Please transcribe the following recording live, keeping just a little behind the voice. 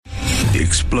The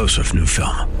explosive new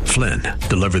film, Flynn,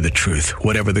 deliver the truth,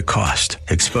 whatever the cost.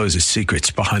 Exposes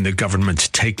secrets behind the government's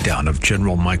takedown of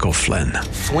General Michael Flynn.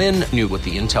 Flynn knew what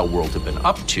the intel world had been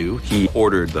up to. He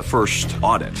ordered the first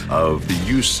audit of the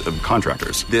use of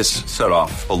contractors. This set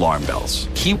off alarm bells.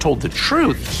 He told the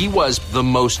truth. He was the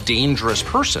most dangerous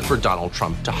person for Donald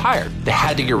Trump to hire. They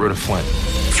had to get rid of Flynn.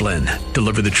 Flynn,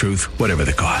 deliver the truth, whatever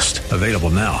the cost. Available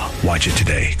now. Watch it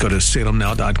today. Go to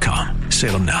salemnow.com.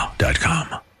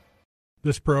 salemnow.com.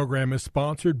 This program is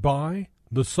sponsored by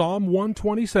the Psalm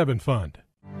 127 Fund.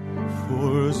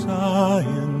 For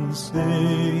Zion's sake,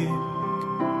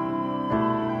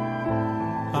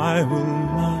 I will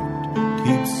not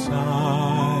keep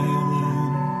silent.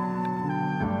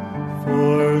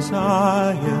 For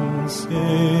Zion's sake,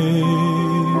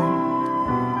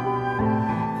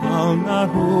 I'll not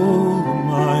hold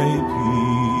my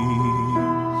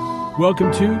peace.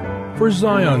 Welcome to For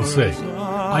Zion's Sake.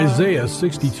 Isaiah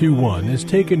 62:1 is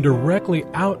taken directly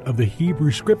out of the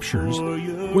Hebrew Scriptures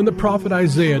when the prophet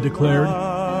Isaiah declared,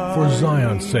 "For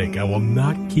Zion's sake I will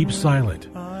not keep silent,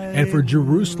 and for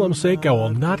Jerusalem's sake I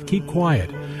will not keep quiet,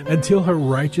 until her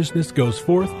righteousness goes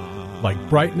forth like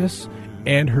brightness,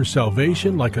 and her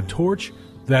salvation like a torch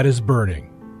that is burning."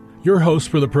 Your hosts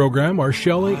for the program are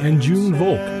Shelley and June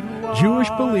Volk, Jewish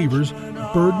believers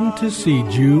burdened to see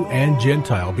Jew and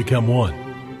Gentile become one.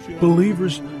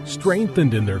 Believers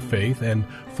strengthened in their faith and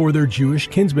for their Jewish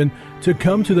kinsmen to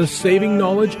come to the saving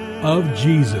knowledge of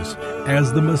Jesus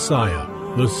as the Messiah,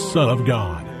 the Son of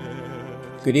God.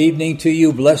 Good evening to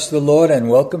you. Bless the Lord and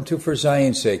welcome to For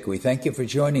Zion's Sake. We thank you for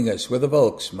joining us. We're the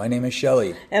Volks. My name is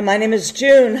Shelley. And my name is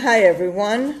June. Hi,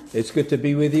 everyone. It's good to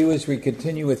be with you as we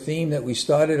continue a theme that we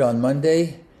started on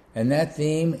Monday, and that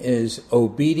theme is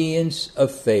obedience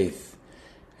of faith.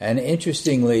 And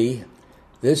interestingly,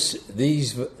 This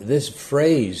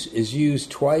phrase is used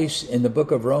twice in the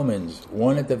book of Romans,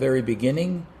 one at the very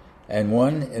beginning and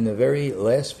one in the very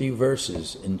last few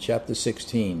verses in chapter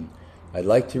 16. I'd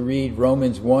like to read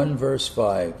Romans 1, verse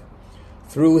 5.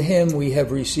 Through him we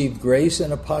have received grace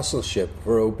and apostleship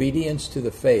for obedience to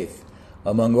the faith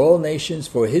among all nations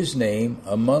for his name,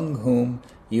 among whom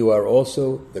you are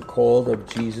also the called of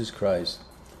Jesus Christ.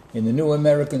 In the New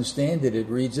American Standard it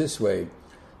reads this way,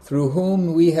 through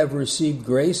whom we have received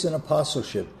grace and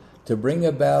apostleship to bring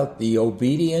about the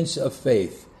obedience of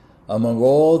faith among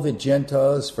all the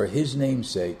Gentiles for his name's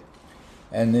sake.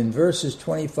 And in verses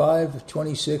 25,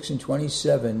 26, and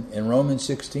 27 in Romans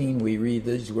 16, we read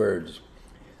these words,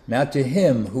 Now to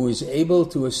him who is able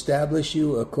to establish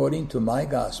you according to my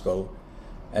gospel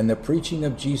and the preaching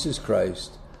of Jesus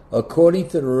Christ, according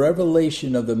to the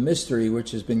revelation of the mystery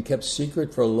which has been kept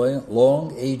secret for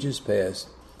long ages past,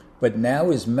 but now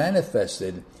is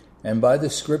manifested, and by the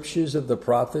scriptures of the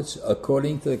prophets,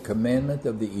 according to the commandment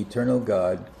of the eternal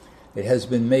God, it has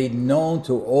been made known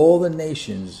to all the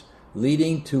nations,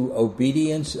 leading to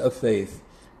obedience of faith,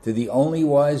 to the only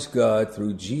wise God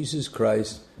through Jesus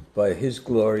Christ, by his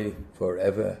glory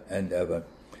forever and ever.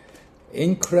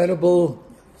 Incredible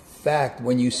fact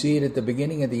when you see it at the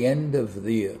beginning and the end of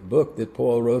the book that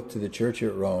Paul wrote to the church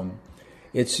at Rome.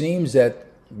 It seems that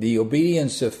the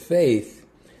obedience of faith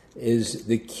is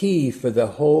the key for the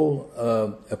whole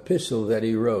epistle that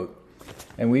he wrote.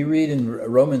 And we read in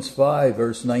Romans 5,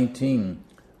 verse 19,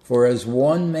 For as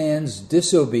one man's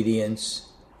disobedience,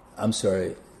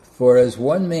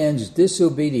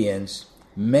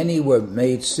 many were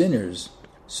made sinners,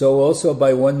 so also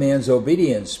by one man's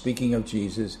obedience, speaking of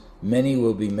Jesus, many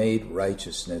will be made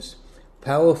righteousness.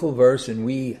 Powerful verse, and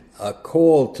we are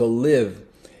called to live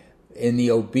in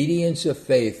the obedience of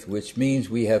faith, which means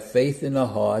we have faith in the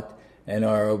heart, and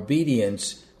our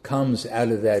obedience comes out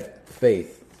of that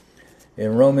faith.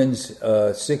 In Romans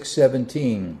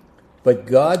 6:17, But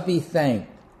God be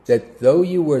thanked that though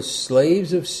you were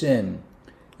slaves of sin,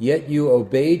 yet you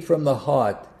obeyed from the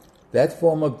heart that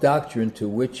form of doctrine to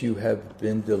which you have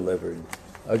been delivered.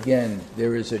 Again,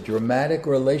 there is a dramatic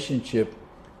relationship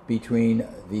between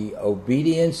the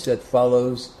obedience that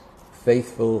follows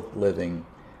faithful living.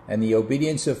 And the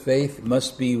obedience of faith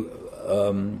must be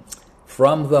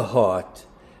from the heart.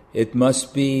 It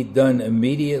must be done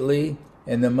immediately,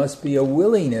 and there must be a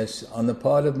willingness on the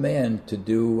part of man to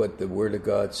do what the Word of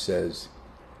God says.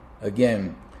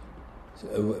 Again,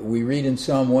 we read in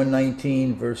Psalm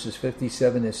 119, verses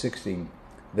 57 to 16,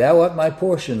 Thou art my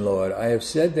portion, Lord. I have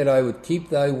said that I would keep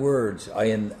thy words. I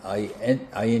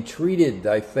entreated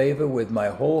thy favor with my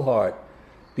whole heart.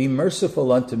 Be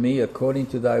merciful unto me according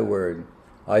to thy word.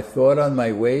 I thought on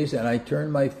my ways, and I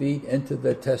turned my feet into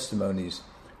the testimonies.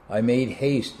 I made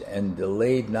haste and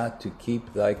delayed not to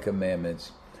keep thy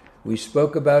commandments. We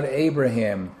spoke about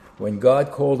Abraham when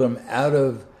God called him out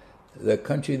of the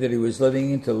country that he was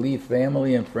living in to leave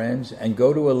family and friends and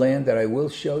go to a land that I will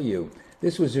show you.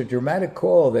 This was a dramatic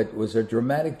call that was a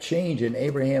dramatic change in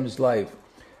Abraham's life.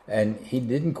 And he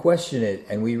didn't question it.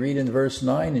 And we read in verse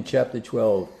 9 in chapter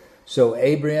 12, so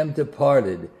Abraham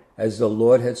departed as the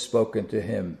Lord had spoken to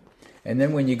him. And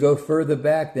then when you go further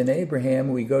back than Abraham,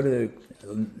 we go to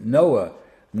Noah.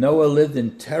 Noah lived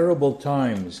in terrible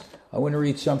times. I want to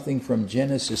read something from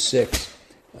Genesis 6.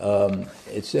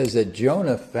 It says that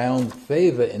Jonah found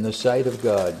favor in the sight of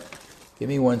God. Give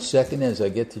me 1 second as I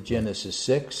get to Genesis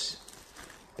 6.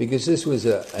 Because this was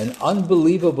an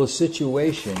unbelievable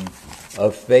situation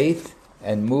of faith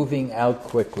and moving out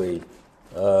quickly.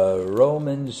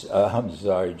 Genesis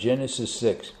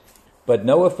 6. But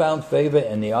Noah found favor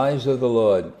in the eyes of the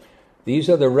Lord. These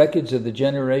are the records of the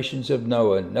generations of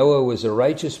Noah. Noah was a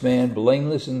righteous man,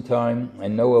 blameless in time,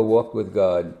 and Noah walked with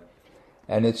God.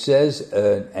 And it says,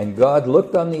 and God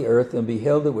looked on the earth and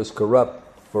beheld it was corrupt,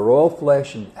 for all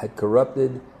flesh had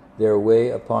corrupted their way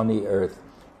upon the earth.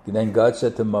 And then God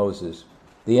said to Moses,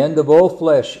 he said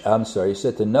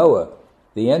to Noah,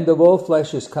 the end of all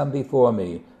flesh has come before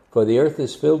me, for the earth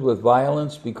is filled with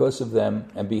violence because of them,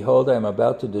 and behold, I am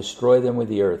about to destroy them with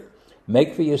the earth.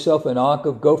 Make for yourself an ark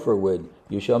of gopher wood.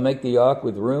 You shall make the ark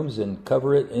with rooms and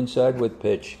cover it inside with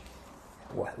pitch.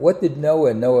 What did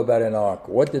Noah know about an ark?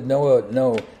 What did Noah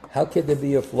know? How could there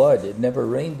be a flood? It never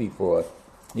rained before.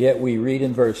 Yet we read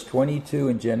in verse 22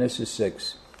 in Genesis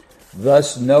 6,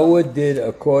 thus Noah did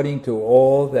according to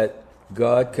all that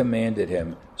God commanded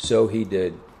him. So he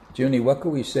did. Junie, what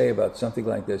can we say about something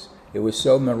like this? It was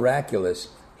so miraculous.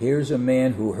 Here's a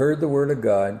man who heard the word of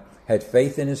God, had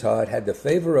faith in his heart, had the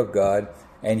favor of God,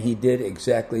 and he did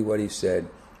exactly what he said.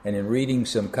 And in reading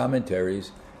some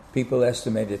commentaries, people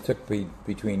estimate it took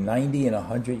between 90 and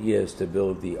 100 years to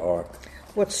build the ark.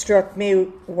 What struck me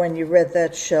when you read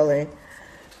that, Shelley,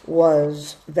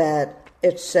 was that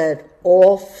it said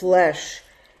all flesh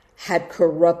had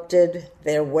corrupted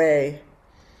their way.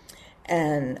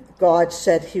 And God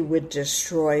said he would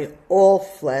destroy all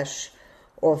flesh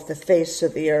off the face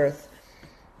of the earth.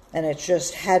 And it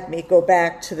just had me go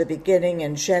back to the beginning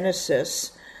in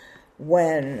Genesis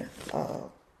when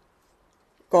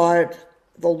God,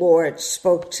 the Lord,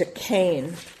 spoke to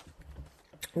Cain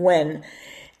when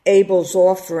Abel's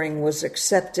offering was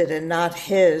accepted and not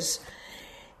his.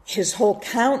 His whole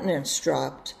countenance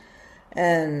dropped.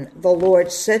 And the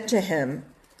Lord said to him,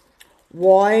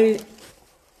 why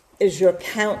is your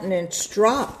countenance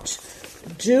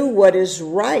dropped? Do what is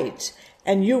right,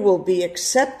 and you will be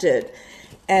accepted.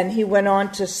 And he went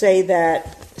on to say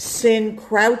that sin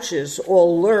crouches or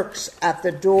lurks at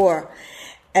the door,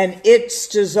 and its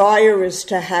desire is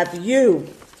to have you,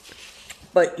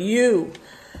 but you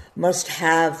must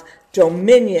have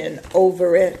dominion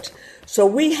over it. So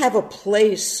we have a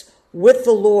place with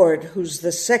the Lord, who's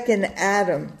the second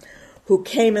Adam, who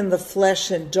came in the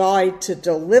flesh and died to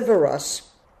deliver us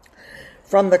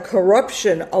from the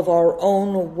corruption of our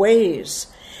own ways,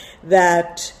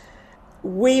 that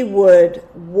we would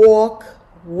walk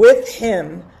with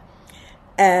him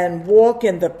and walk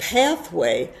in the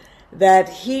pathway that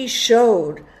he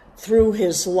showed through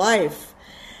his life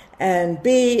and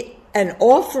be an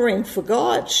offering for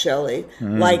God, Shelley,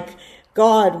 like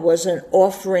God was an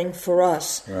offering for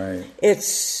us. Right.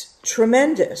 It's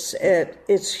tremendous.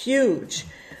 It's huge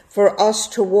for us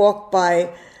to walk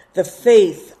by the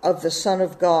faith of the Son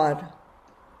of God.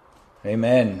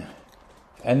 Amen.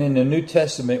 And in the New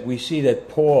Testament, we see that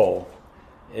Paul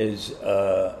is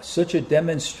such a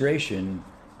demonstration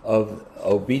of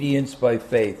obedience by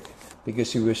faith,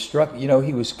 because he was struck, he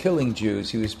was killing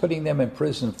Jews. He was putting them in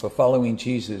prison for following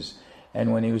Jesus.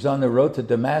 And when he was on the road to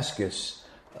Damascus,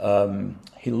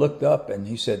 he looked up and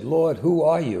he said, Lord, who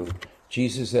are you?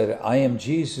 Jesus said, I am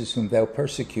Jesus whom thou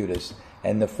persecutest.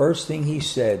 And the first thing he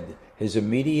said, his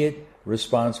immediate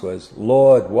response was,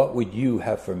 Lord, what would you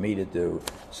have for me to do?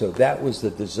 So that was the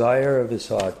desire of his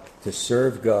heart, to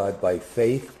serve God by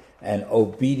faith and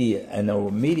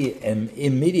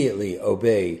immediately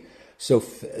obey. So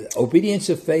obedience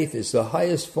of faith is the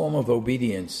highest form of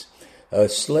obedience. A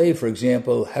slave, for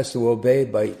example, has to obey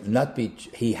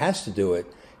he has to do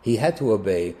it. He had to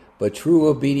obey, but true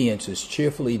obedience is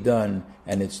cheerfully done,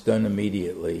 and it's done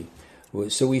immediately.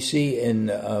 So we see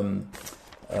in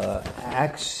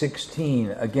Acts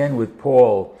 16, again with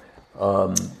Paul,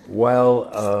 and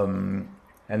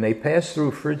they passed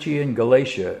through Phrygia and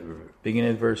Galatia,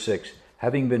 beginning at verse 6,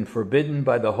 having been forbidden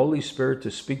by the Holy Spirit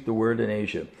to speak the word in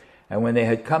Asia. And when they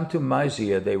had come to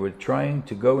Mysia, they were trying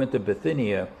to go into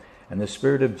Bithynia, and the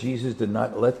Spirit of Jesus did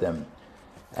not let them.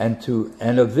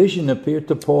 And a vision appeared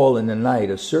to Paul in the night.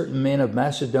 A certain man of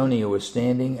Macedonia was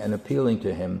standing and appealing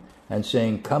to him and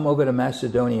saying, "Come over to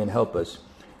Macedonia and help us."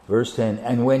 Verse 10,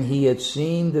 and when he had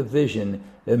seen the vision,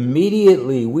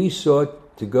 immediately we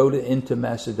sought to go into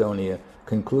Macedonia,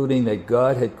 concluding that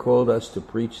God had called us to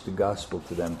preach the gospel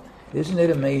to them. Isn't it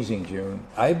amazing, June?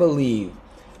 I believe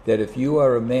that if you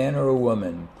are a man or a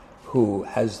woman who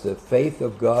has the faith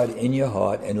of God in your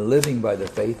heart and living by the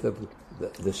faith of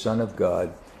the Son of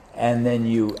God, and then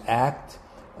you act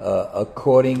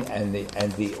according,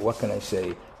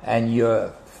 and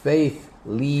your faith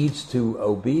leads to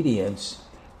obedience,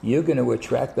 you're going to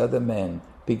attract other men.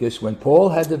 Because when Paul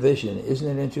had the vision, isn't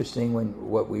it interesting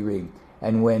what we read?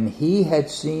 And when he had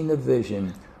seen the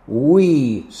vision,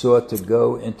 we sought to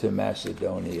go into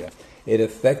Macedonia. It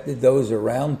affected those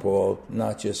around Paul,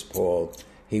 not just Paul.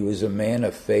 He was a man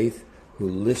of faith who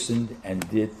listened and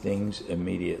did things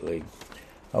immediately.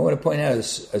 I want to point out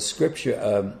a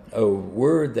scripture, a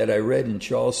word that I read in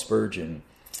Charles Spurgeon.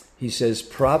 He says,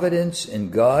 providence in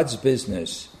God's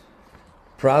business.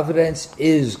 Providence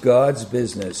is God's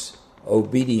business.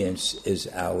 Obedience is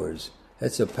ours.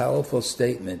 That's a powerful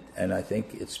statement, and I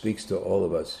think it speaks to all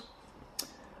of us.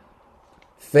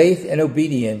 Faith and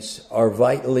obedience are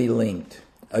vitally linked.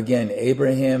 Again,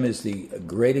 Abraham is the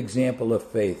great example of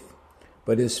faith,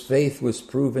 but his faith was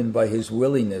proven by his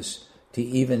willingness to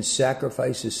even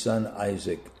sacrifice his son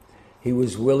Isaac. He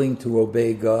was willing to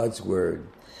obey God's word.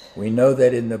 We know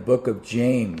that in the book of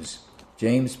James,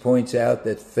 James points out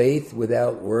that faith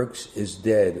without works is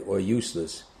dead or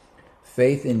useless.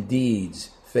 Faith and deeds,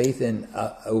 faith and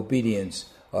obedience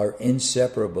are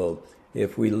inseparable.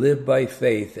 If we live by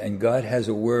faith and God has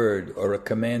a word or a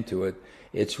command to it,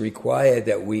 it's required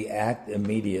that we act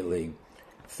immediately.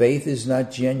 Faith is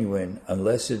not genuine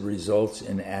unless it results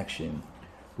in action.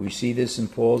 We see this in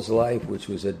Paul's life, which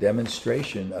was a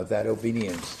demonstration of that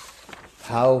obedience.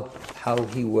 How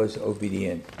he was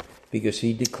obedient, because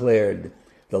he declared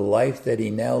the life that he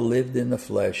now lived in the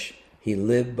flesh, he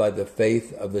lived by the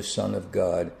faith of the Son of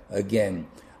God. Again,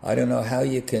 I don't know how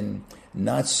you can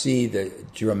not see the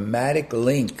dramatic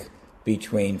link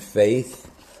between faith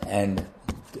and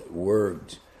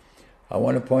words. I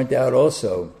want to point out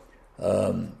also,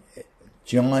 John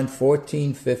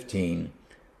 14:15,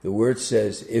 the word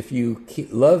says, if you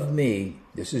love me,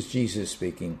 this is Jesus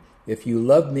speaking, if you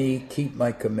love me, keep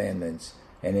my commandments.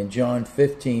 And in John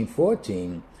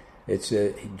 15:14,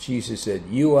 Jesus said,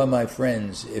 you are my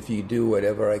friends if you do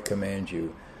whatever I command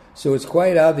you. So it's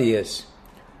quite obvious.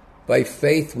 By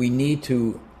faith, we need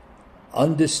to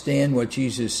understand what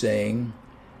Jesus is saying,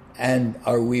 and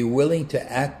are we willing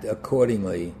to act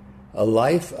accordingly? A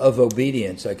life of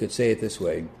obedience, I could say it this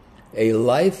way, a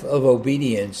life of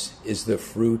obedience is the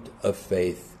fruit of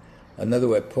faith. Another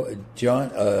way,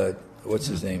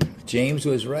 James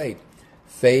was right.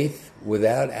 Faith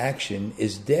without action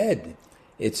is dead.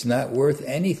 It's not worth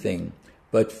anything.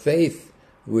 But faith,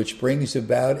 which brings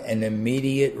about an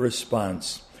immediate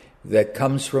response that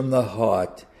comes from the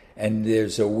heart, and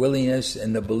there's a willingness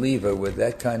in the believer with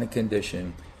that kind of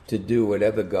condition to do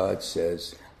whatever God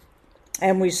says.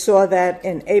 And we saw that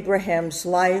in Abraham's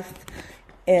life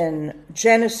in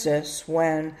Genesis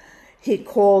when he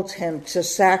called him to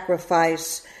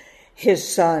sacrifice his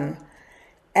son.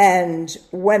 And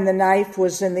when the knife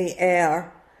was in the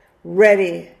air,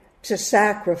 ready to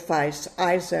sacrifice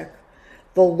Isaac,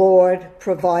 the Lord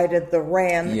provided the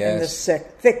ram in the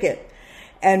thicket.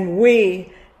 And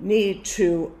we need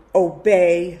to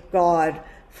obey God.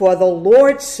 For the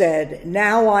Lord said,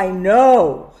 now I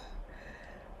know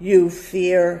you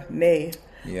fear me.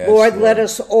 Yes, Lord, let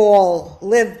us all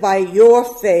live by your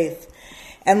faith,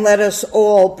 and let us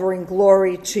all bring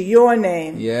glory to your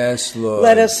name. Yes, Lord.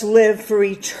 Let us live for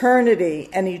eternity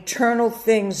and eternal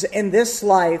things in this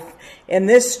life. In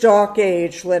this dark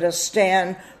age, let us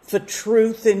stand for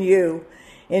truth in you.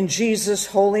 In Jesus'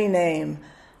 holy name,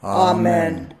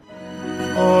 amen.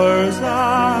 For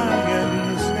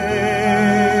Zion's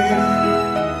sake.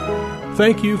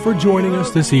 Thank you for joining us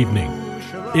this evening.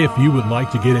 If you would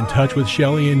like to get in touch with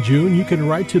Shelley and June, you can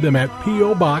write to them at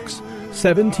P.O. Box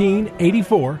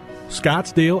 1784,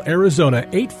 Scottsdale, Arizona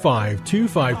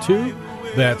 85252.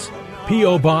 That's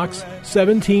P.O. Box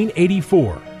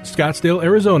 1784, Scottsdale,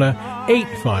 Arizona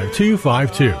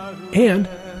 85252. And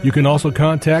you can also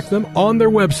contact them on their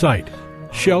website,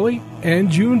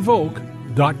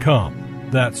 ShelleyandJuneVolk.com.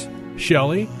 That's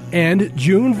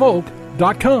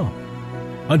ShelleyandJuneVolk.com.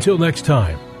 Until next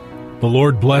time, the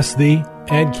Lord bless thee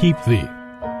and keep thee.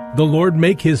 The Lord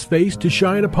make his face to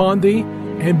shine upon thee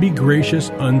and be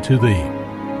gracious unto thee.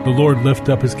 The Lord lift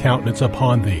up his countenance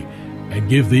upon thee and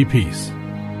give thee peace.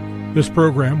 This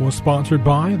program was sponsored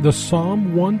by the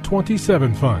Psalm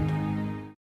 127 Fund.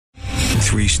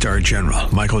 3-star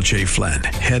General Michael J. Flynn,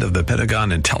 head of the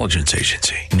Pentagon Intelligence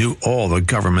Agency, knew all the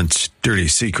government's dirty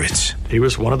secrets. He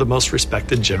was one of the most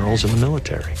respected generals in the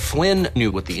military. Flynn knew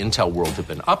what the intel world had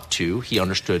been up to. He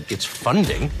understood its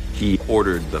funding. He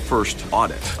ordered the first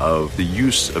audit of the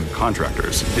use of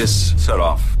contractors. This set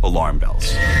off alarm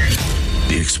bells.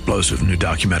 The explosive new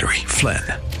documentary, Flynn,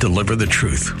 Deliver the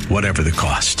Truth, Whatever the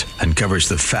Cost, uncovers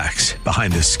the facts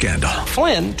behind this scandal.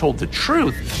 Flynn told the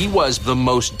truth. He was the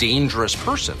most dangerous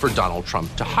person for Donald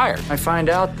Trump to hire. I find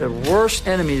out the worst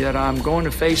enemy that I'm going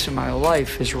to face in my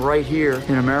life is right here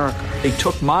in America. They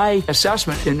took my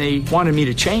assessment and they wanted me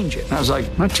to change it. And I was like,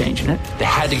 I'm not changing it. They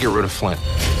had to get rid of Flynn.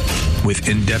 With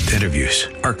in-depth interviews,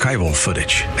 archival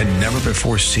footage, and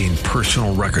never-before-seen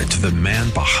personal records of the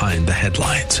man behind the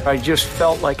headlines. I just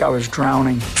felt like I was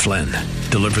drowning. Flynn,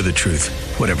 Deliver the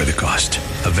Truth, Whatever the Cost.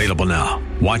 Available now.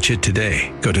 Watch it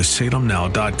today. Go to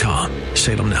salemnow.com.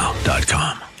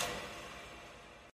 salemnow.com.